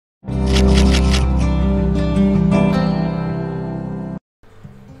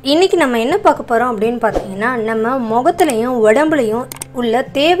இன்னைக்கு நம்ம என்ன பார்க்க போறோம் அப்படினு பாத்தீங்கன்னா நம்ம முகத்திலயும் உடம்புலயும் உள்ள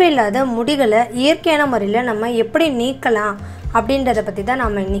தேவையில்லாத முடிகளை இயற்கையான முறையில் நம்ம எப்படி நீக்கலாம் அப்படின்றத பத்தி தான்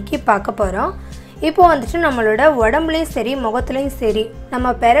நாம இன்னைக்கு பார்க்க போறோம். இப்போ வந்துட்டு நம்மளோட உடம்புலயும் சரி முகத்திலயும் சரி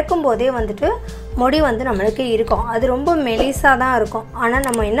நம்ம பிறக்கும் போதே வந்துட்டு முடி வந்து நமக்கு இருக்கும். அது ரொம்ப மெலிசா தான் இருக்கும். ஆனா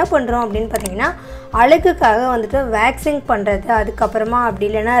நம்ம என்ன பண்றோம் அப்படினு பாத்தீங்கன்னா அழகுக்காக வந்துட்டு வேக்சிங் பண்றது, அதுக்கு அப்புறமா அப்படி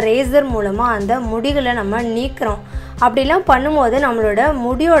இல்லனா ரேசர் மூலமா அந்த முடிகளை நம்ம நீக்குறோம். அப்படிலாம் பண்ணும்போது நம்மளோட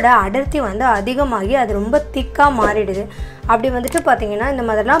முடியோட அடர்த்தி வந்து அதிகமாகி அது ரொம்ப திக்கா மாறிடுது. அப்படி வந்துட்டு பாத்தீங்கன்னா இந்த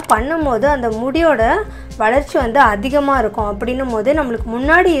மாதிரிலாம் பண்ணும்போது அந்த முடியோட வளர்ச்சி வந்து அதிகமா இருக்கும். அப்படின்னும் போது நம்மளுக்கு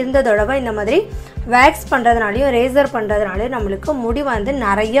முன்னாடி இருந்ததோடவே இந்த மாதிரி வேக்ஸ் பண்றதுனாலயும் ரேசர் பண்றதுனாலயும் நம்மளுக்கு முடி வந்து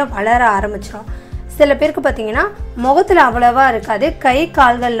நிறைய வளர ஆரம்பிச்சிடும். சில பேருக்கு பாத்தீங்கன்னா முகத்துல அவ்வளவா இருக்காது, கை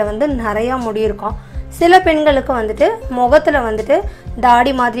கால்கள்ல வந்து நிறைய முடி இருக்கும். சில பெண்களுக்கு வந்துட்டு முகத்துல வந்துட்டு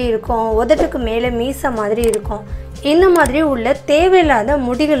தாடி மாதிரி இருக்கும், உதட்டுக்கு மேலே மீசை மாதிரி இருக்கும். இந்த மாதிரி உள்ள தேவையில்லாத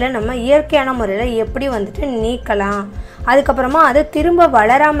முடிகளை நம்ம இயற்கையான முறையில் எப்படி வந்துட்டு நீக்கலாம், அதுக்கப்புறமா அதை திரும்ப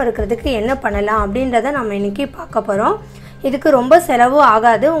வளராமல் இருக்கிறதுக்கு என்ன பண்ணலாம் அப்படின்றத நம்ம இன்னைக்கு பார்க்க போகிறோம். இதுக்கு ரொம்ப செலவும்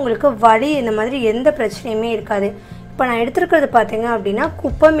ஆகாது, உங்களுக்கு வலி இந்த மாதிரி எந்த பிரச்சனையுமே இருக்காது. இப்போ நான் எடுத்துருக்கிறது பார்த்தீங்க அப்படின்னா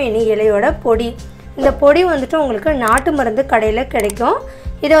குப்பைமேனி இலையோட பொடி. இந்த பொடி வந்துட்டு உங்களுக்கு நாட்டு மருந்து கடையில் கிடைக்கும்.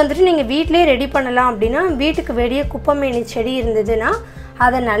 இதை வந்துட்டு நீங்கள் வீட்டிலே ரெடி பண்ணலாம். அப்படின்னா வீட்டுக்கு வெளியே குப்பைமேனி செடி இருந்ததுன்னா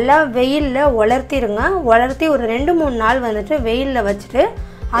அதை நல்லா வெயிலில் உலர்த்திடுங்க. உலர்த்தி ஒரு 2-3 நாள் வந்துட்டு வெயிலில் வச்சுட்டு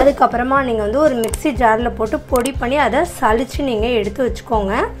அதுக்கப்புறமா நீங்கள் வந்து ஒரு மிக்சி ஜாரில் போட்டு பொடி பண்ணி அதை சலித்து நீங்கள் எடுத்து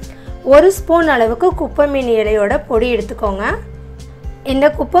வச்சுக்கோங்க. 1 ஸ்பூன் அளவுக்கு குப்பைமேனி இலையோட பொடி எடுத்துக்கோங்க. இந்த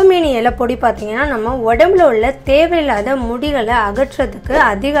குப்பைமேனி இலை பொடி பார்த்தீங்கன்னா நம்ம உடம்புல உள்ள தேவையில்லாத முடிகளை அகற்றுறதுக்கு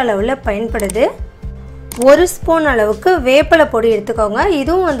அதிக அளவில் பயன்படுது. 1 ஸ்பூன் அளவுக்கு வேப்பிலை பொடி எடுத்துக்கோங்க.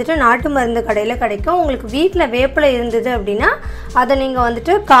 இதுவும் வந்துட்டு நாட்டு மருந்து கடையில் கிடைக்கும். உங்களுக்கு வீட்டில் வேப்பிலை இருந்தது அப்படின்னா அதை நீங்கள்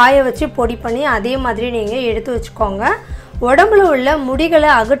வந்துட்டு காய வச்சு பொடி பண்ணி அதே மாதிரி நீங்கள் எடுத்து வச்சுக்கோங்க. உடம்புல உள்ள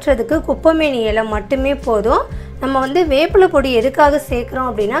முடிகளை அகற்றுறதுக்கு குப்பைமேனி இலை மட்டுமே போதும். நம்ம வந்து வேப்பிலை பொடி எதுக்காக சேர்க்குறோம்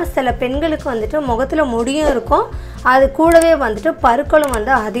அப்படின்னா சில பெண்களுக்கு வந்துட்டு முகத்தில் முடியும் இருக்கும், அது கூடவே வந்துட்டு பருக்களும்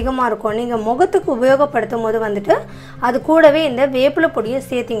வந்து அதிகமாக இருக்கும். நீங்கள் முகத்துக்கு உபயோகப்படுத்தும் போது வந்துட்டு அது கூடவே இந்த வேப்பிலை பொடியை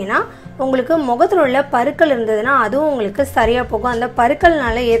சேர்த்திங்கன்னா உங்களுக்கு முகத்தில் உள்ள பருக்கள் இருந்ததுன்னா அதுவும் உங்களுக்கு சரியாக போகும். அந்த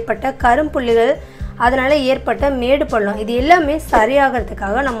பருக்கள்னால ஏற்பட்ட கரும்புள்ளிகள், அதனால் ஏற்பட்ட மேடு பள்ளம், இது எல்லாமே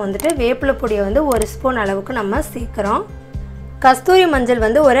சரியாகிறதுக்காக நம்ம வந்துட்டு வேப்பிலை பொடியை வந்து 1 ஸ்பூன் அளவுக்கு நம்ம சேர்க்குறோம். கஸ்தூரி மஞ்சள்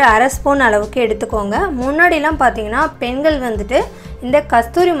வந்து ஒரு 1/2 ஸ்பூன் அளவுக்கு எடுத்துக்கோங்க. முன்னாடிலாம் பார்த்தீங்கன்னா பெண்கள் வந்துட்டு இந்த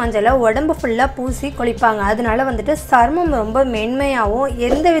கஸ்தூரி மஞ்சளை உடம்பு ஃபுல்லாக பூசி குளிப்பாங்க. அதனால வந்துட்டு சருமம் ரொம்ப மென்மையாகவும்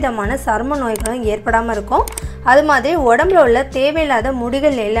எந்த விதமான சரும நோய்களும் ஏற்படாமல் இருக்கும். அது மாதிரி உடம்புல உள்ள தேவையில்லாத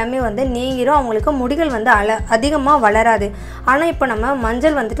முடிகள் எல்லாமே வந்து நீங்கிரும். அவங்களுக்கு முடிகள் வந்து அதிகமாக வளராது. ஆனால் இப்போ நம்ம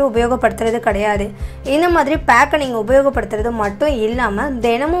மஞ்சள் வந்துட்டு உபயோகப்படுத்துறது கிடையாது. இந்த மாதிரி பேக்கை நீங்கள் உபயோகப்படுத்துறது மட்டும் இல்லாமல்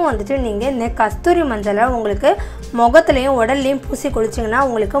தினமும் வந்துட்டு நீங்கள் இந்த கஸ்தூரி மஞ்சளை உங்களுக்கு முகத்துலேயும் உடல்லையும் பூசி குளிச்சிங்கன்னா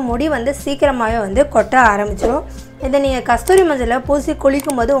உங்களுக்கு முடி வந்து சீக்கிரமாகவே வந்து கொட்ட ஆரம்பிச்சிடும். இதை நீங்கள் கஸ்தூரி மஞ்சளை பூசி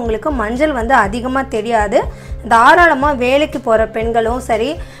குளிக்கும் போது உங்களுக்கு மஞ்சள் வந்து அதிகமாக தெரியாது. தாராளமாக வேலைக்கு போகிற பெண்களும் சரி,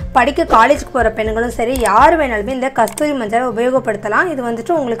 படிக்க காலேஜுக்கு போகிற பெண்களும் சரி, யார் வேணாலுமே இந்த கஸ்தூரி மஞ்சளை உபயோகப்படுத்தலாம். இது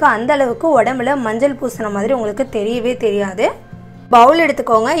வந்துட்டு உங்களுக்கு அந்த அளவுக்கு உடம்புல மஞ்சள் பூசின மாதிரி உங்களுக்கு தெரியவே தெரியாது. பவுல்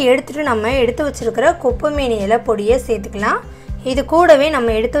எடுத்துக்கோங்க. எடுத்துகிட்டு நம்ம எடுத்து வச்சுருக்கிற குப்பைமேனி இலை பொடியை சேர்த்துக்கலாம். இது கூடவே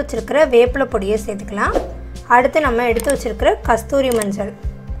நம்ம எடுத்து வச்சுருக்கிற வேப்பிலை பொடியை சேர்த்துக்கலாம். அடுத்து நம்ம எடுத்து வச்சுருக்கிற கஸ்தூரி மஞ்சள்,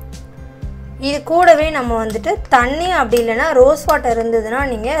 இது கூடவே நம்ம வந்துட்டு தண்ணி அப்படி இல்லைன்னா ரோஸ் வாட்டர் இருந்ததுன்னா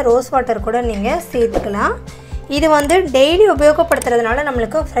நீங்கள் ரோஸ் வாட்டர் கூட நீங்கள் சேர்த்துக்கலாம். இது வந்து டெய்லி உபயோகப்படுத்துறதுனால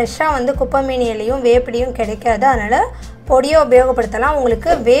நம்மளுக்கு ஃப்ரெஷ்ஷாக வந்து குப்பைமேனி இலையும் வேப்பிலையும் கிடைக்காது. அதனால் பொடியை உபயோகப்படுத்தலாம்.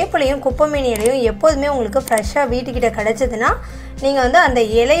 உங்களுக்கு வேப்பிலையும் குப்பைமேனி இலையும் எப்போதுமே உங்களுக்கு ஃப்ரெஷ்ஷாக வீட்டுக்கிட்ட கிடச்சிதுன்னா நீங்கள் வந்து அந்த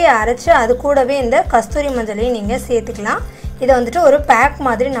இலையை அரைச்சி அது கூடவே இந்த கஸ்தூரி மஞ்சளையும் நீங்கள் சேர்த்துக்கலாம். இதை வந்துட்டு ஒரு பேக்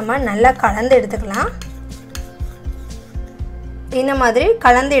மாதிரி நம்ம நல்லா கலந்து எடுத்துக்கலாம். இந்த மாதிரி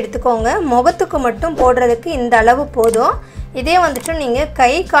கலந்து எடுத்துக்கோங்க. முகத்துக்கு மட்டும் போடுறதுக்கு இந்த அளவு போதும். இதே வந்துட்டு நீங்கள்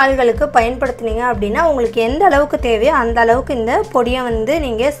கை கால்களுக்கு பயன்படுத்தினீங்க அப்படின்னா உங்களுக்கு எந்த அளவுக்கு தேவையோ அந்த அளவுக்கு இந்த பொடியை வந்து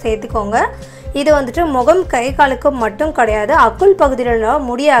நீங்கள் சேர்த்துக்கோங்க. இது வந்துட்டு முகம் கை காலுக்கு மட்டும் கிடையாது, அக்குள் பகுதியில்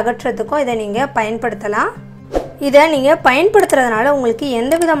முடியை அகற்றுறதுக்கும் இதை நீங்கள் பயன்படுத்தலாம். இதை நீங்கள் பயன்படுத்துறதுனால உங்களுக்கு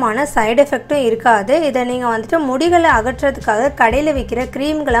எந்த விதமான சைடு எஃபெக்டும் இருக்காது. இதை நீங்கள் வந்துட்டு முடிகளை அகற்றுறதுக்காக கடையில் விற்கிற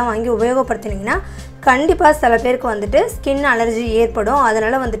க்ரீம்களாம் வாங்கி உபயோகப்படுத்தினீங்கன்னா கண்டிப்பாக சில பேருக்கு வந்துட்டு ஸ்கின் அலர்ஜி ஏற்படும்.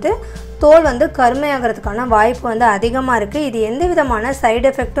 அதனால் வந்துட்டு தோல் வந்து கருமையாகிறதுக்கான வாய்ப்பு வந்து அதிகமாக இருக்குது. இது எந்த விதமான சைடு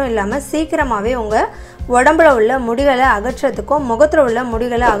எஃபெக்டும் இல்லாமல் சீக்கிரமாகவே உங்கள் உடம்புல உள்ள முடிகளை அகற்றுறதுக்கும் முகத்தில் உள்ள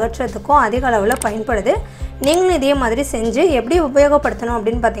முடிகளை அகற்றுறதுக்கும் அதிக அளவில் பயன்படுது. நீங்களும் இதே மாதிரி செஞ்சு எப்படி உபயோகப்படுத்தணும்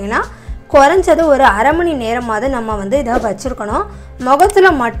அப்படின்னு பார்த்தீங்கன்னா குறைஞ்சது ஒரு 1/2 மணி நேரமாவது நம்ம வந்து இதை வச்சுருக்கணும்.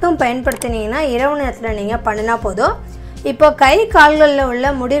 முகத்தில் மட்டும் பயன்படுத்தினீங்கன்னா இரவு நேரத்தில் நீங்கள் பண்ணினா போதும். இப்போ கை கால்களில் உள்ள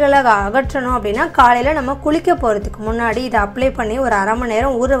முடிகளை அகற்றணும் அப்படின்னா காலையில் நம்ம குளிக்க போகிறதுக்கு முன்னாடி இதை அப்ளை பண்ணி ஒரு அரை மணி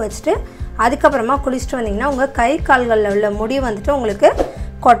நேரம் ஊற வச்சுட்டு அதுக்கப்புறமா குளிச்சுட்டு வந்தீங்கன்னா உங்கள் கை கால்களில் உள்ள முடி வந்துட்டு உங்களுக்கு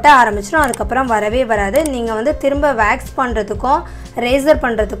கொட்ட ஆரம்பிச்சிடும். அதுக்கப்புறம் வரவே வராது. நீங்கள் வந்து திரும்ப வேக்ஸ் பண்ணுறதுக்கும் ரேசர்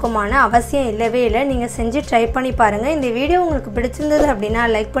பண்ணுறதுக்குமான அவசியம் இல்லவே இல்லை. நீங்கள் செஞ்சு ட்ரை பண்ணி பாருங்கள். இந்த வீடியோ உங்களுக்கு பிடிச்சிருந்தது அப்படின்னா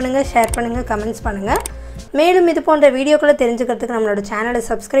லைக் பண்ணுங்கள், ஷேர் பண்ணுங்கள், கமெண்ட்ஸ் பண்ணுங்கள். மேலும் இது போன்ற வீடியோக்களை தெரிஞ்சுக்கிறதுக்கு நம்மளோட சேனலை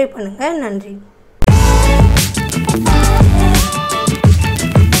சப்ஸ்கிரைப் பண்ணுங்கள். நன்றி.